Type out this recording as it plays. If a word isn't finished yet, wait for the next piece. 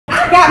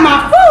got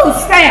my food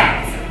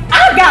stamps.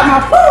 I got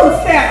my food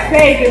stamps,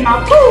 baby.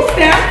 My food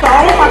stamps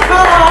are on my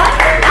card.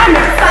 I'm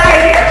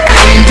excited.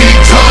 Can't be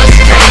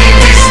touched, can't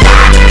be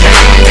stopped,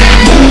 can't be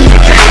moved,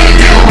 can't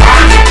be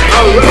rocked.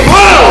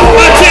 Whoa!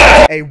 Watch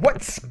out! Hey,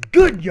 what's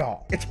good,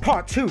 y'all? It's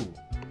part 2.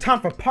 Time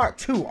for part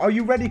 2. Are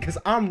you ready? Cause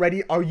I'm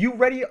ready. Are you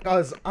ready?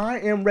 Cause I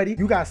am ready.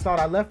 You guys thought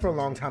I left for a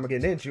long time ago,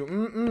 didn't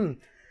you?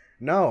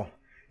 No.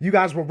 You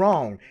guys were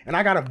wrong, and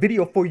I got a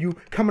video for you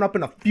coming up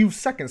in a few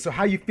seconds, so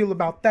how you feel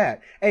about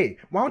that? Hey,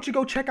 why don't you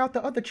go check out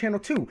the other channel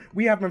too?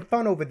 We having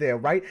fun over there,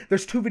 right?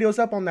 There's 2 videos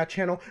up on that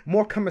channel,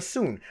 more coming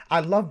soon. I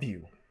love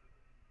you.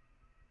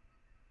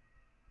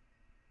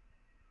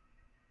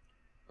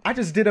 I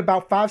just did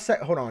about 5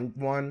 seconds, hold on,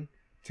 1,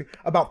 2,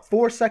 about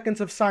 4 seconds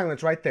of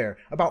silence right there.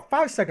 About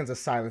 5 seconds of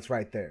silence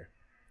right there.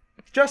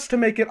 Just to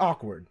make it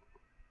awkward.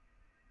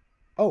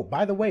 Oh,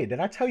 by the way, did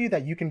I tell you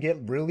that you can get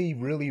really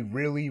cheap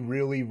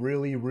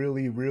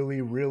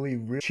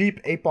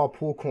 8-ball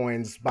pool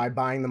coins by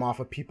buying them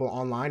off of people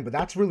online? But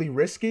that's really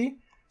risky.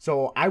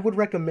 So I would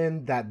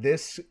recommend that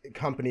this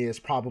company is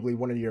probably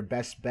one of your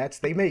best bets.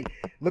 They make,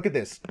 look at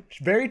this,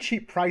 very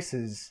cheap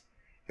prices,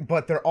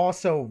 but they're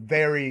also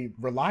very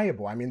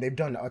reliable. I mean, they've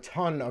done a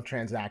ton of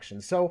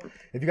transactions. So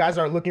if you guys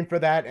are looking for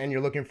that and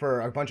you're looking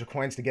for a bunch of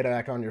coins to get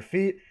back on your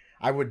feet,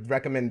 I would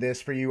recommend this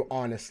for you,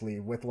 honestly.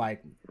 With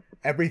like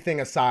everything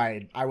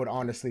aside, I would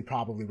honestly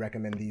probably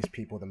recommend these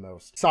people the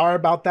most. Sorry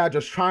about that,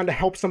 just trying to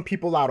help some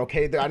people out,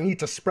 okay? I need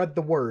to spread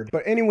the word.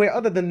 But anyway,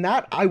 other than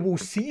that, I will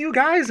see you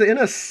guys in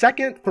a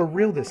second for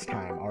real this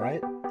time, all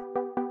right?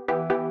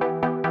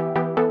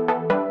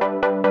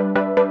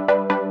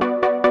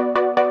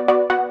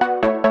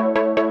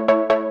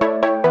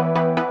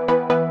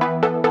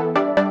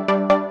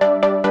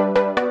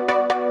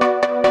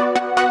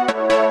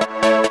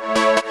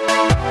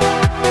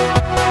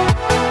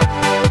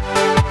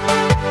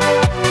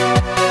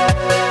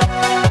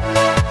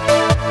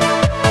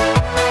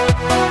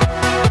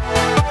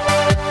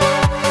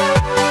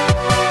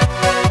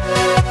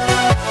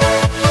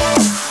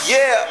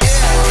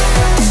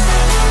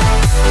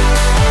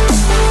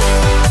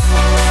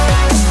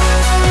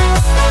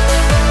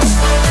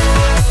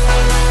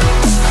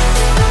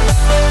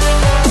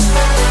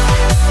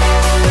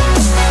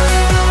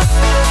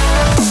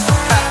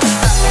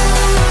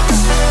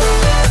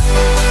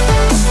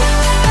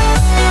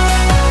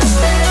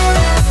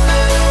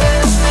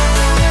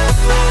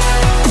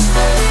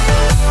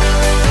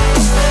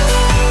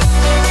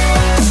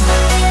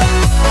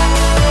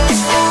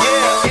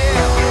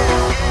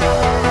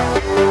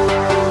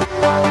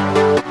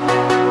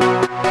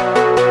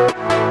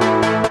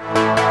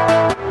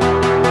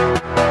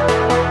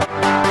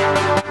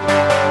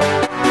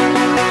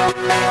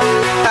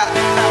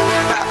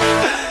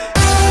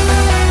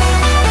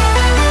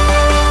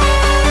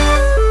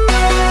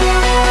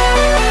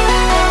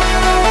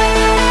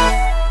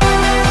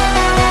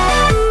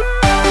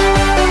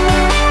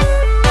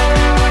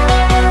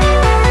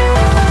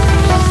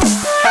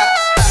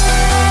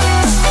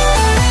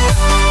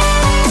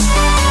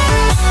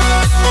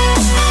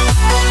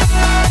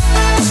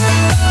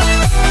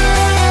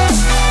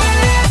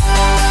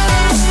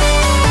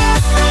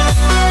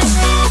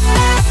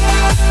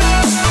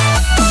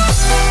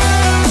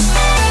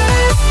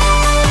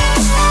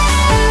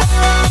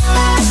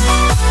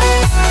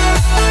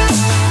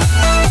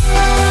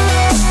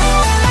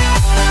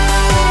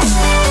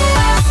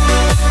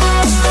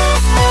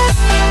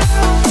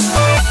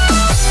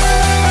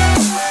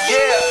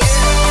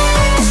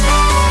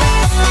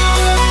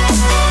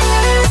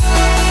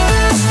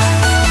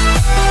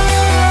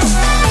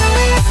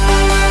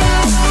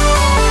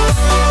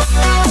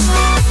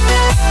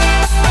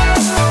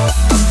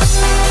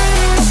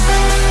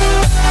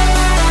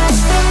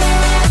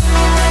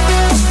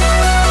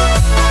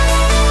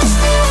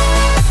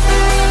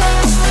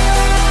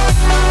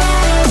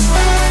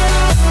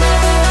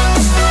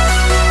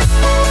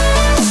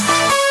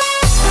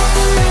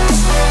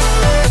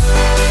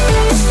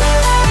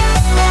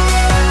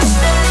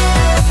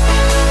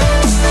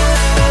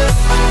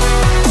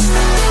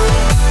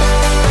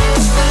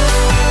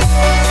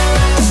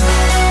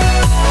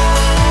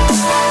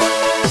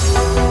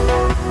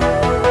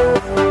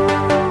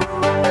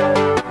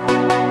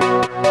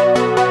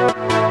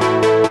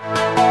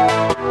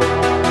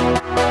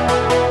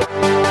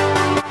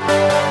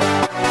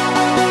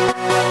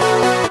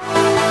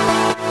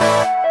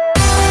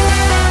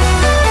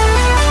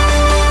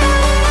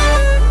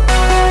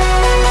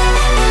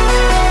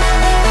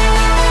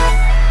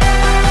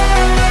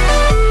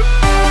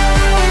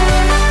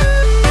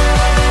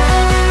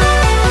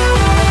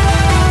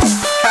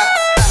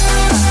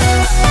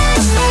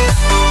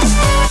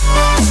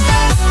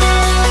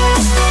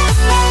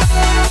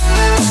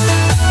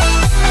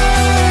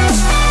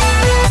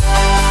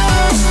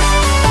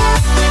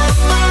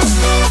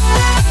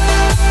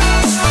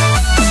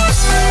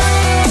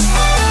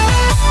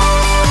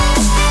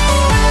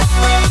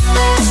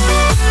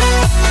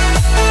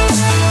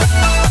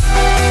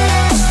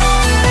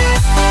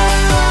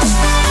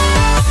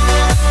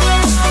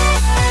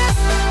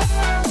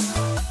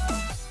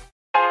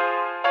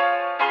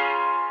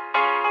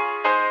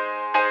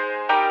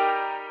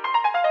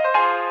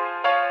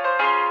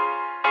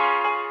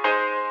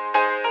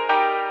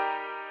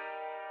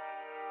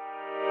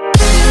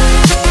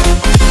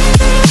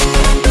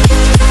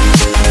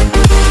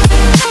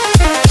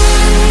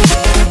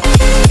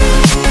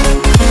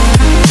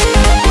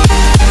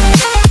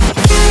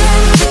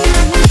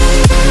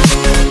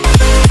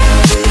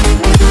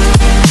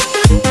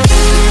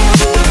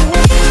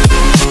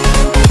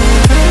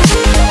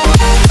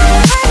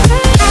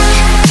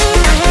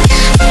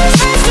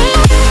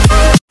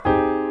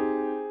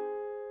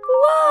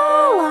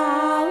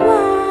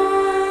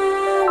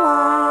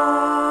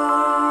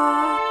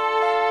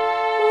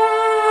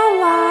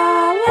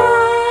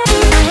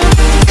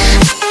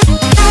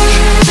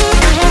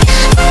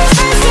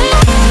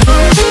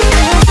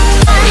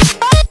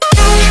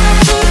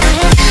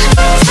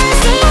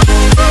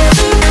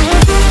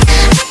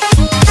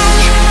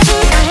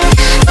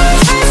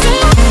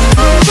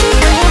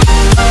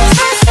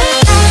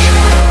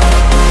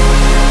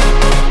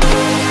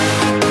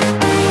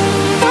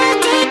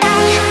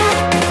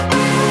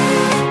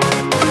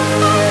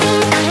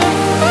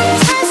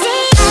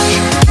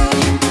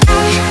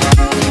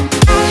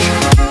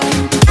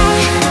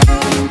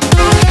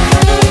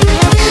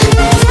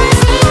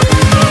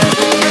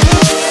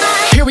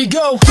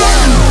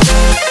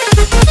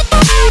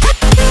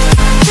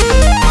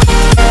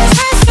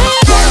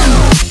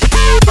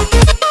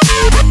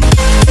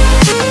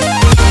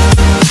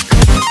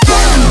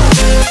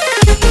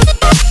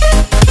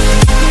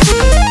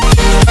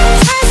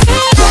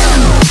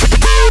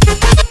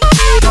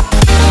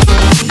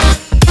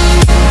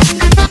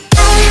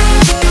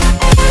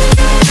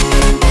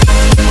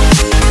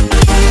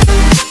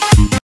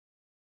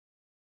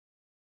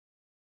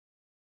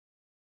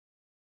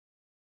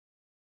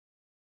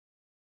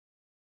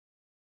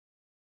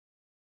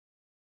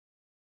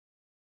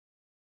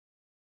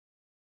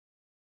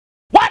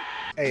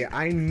 Hey,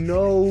 I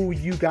know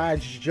you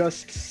guys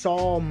just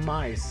saw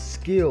my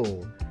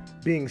skill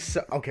being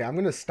so... Okay, I'm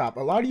gonna stop. A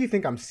lot of you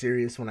think I'm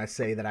serious when I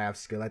say that I have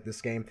skill at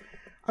this game.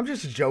 I'm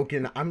just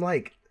joking. I'm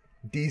like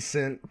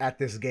decent at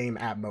this game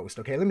at most.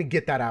 Okay, let me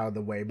get that out of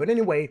the way. But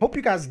anyway, hope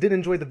you guys did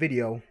enjoy the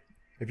video.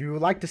 If you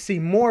would like to see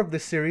more of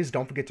this series,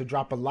 don't forget to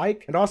drop a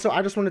like. And also,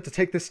 I just wanted to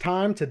take this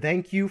time to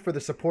thank you for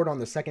the support on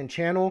the second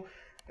channel.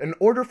 In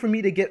order for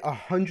me to get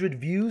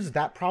 100 views,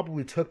 that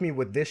probably took me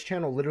with this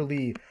channel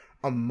literally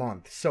a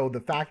month. So the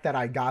fact that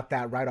I got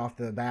that right off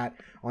the bat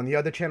on the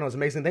other channel is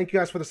amazing. Thank you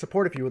guys for the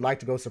support. If you would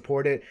like to go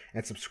support it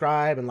and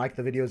subscribe and like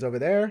the videos over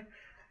there,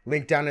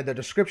 link down in the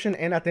description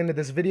and at the end of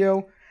this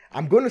video.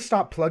 I'm going to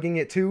stop plugging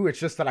it too. It's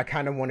just that I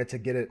kind of wanted to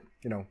get it,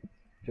 you know,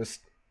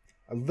 just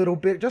a little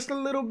bit,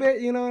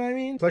 you know what I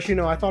mean? Plus, you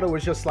know, I thought it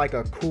was just like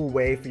a cool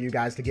way for you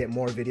guys to get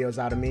more videos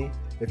out of me.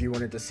 If you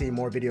wanted to see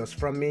more videos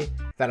from me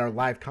that are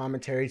live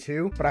commentary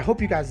too. But I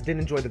hope you guys did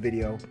enjoy the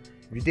video.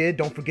 If you did,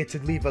 don't forget to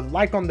leave a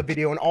like on the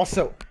video. And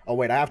also, oh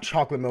wait, I have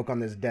chocolate milk on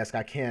this desk.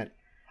 I can't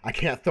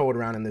throw it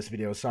around in this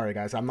video. Sorry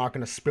guys, I'm not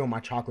gonna spill my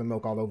chocolate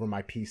milk all over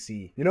my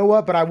PC. You know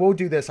what, but I will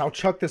do this. I'll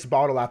chuck this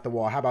bottle out the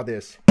wall. How about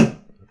this?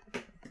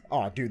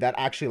 Oh, dude, that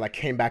actually like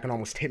came back and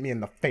almost hit me in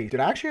the face. Dude,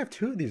 I actually have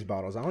 2 of these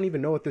bottles. I don't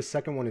even know what this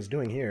second one is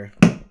doing here.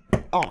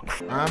 Oh,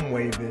 I'm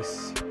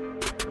Wavis,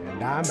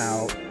 and I'm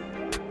out.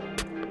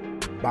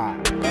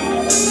 Bye.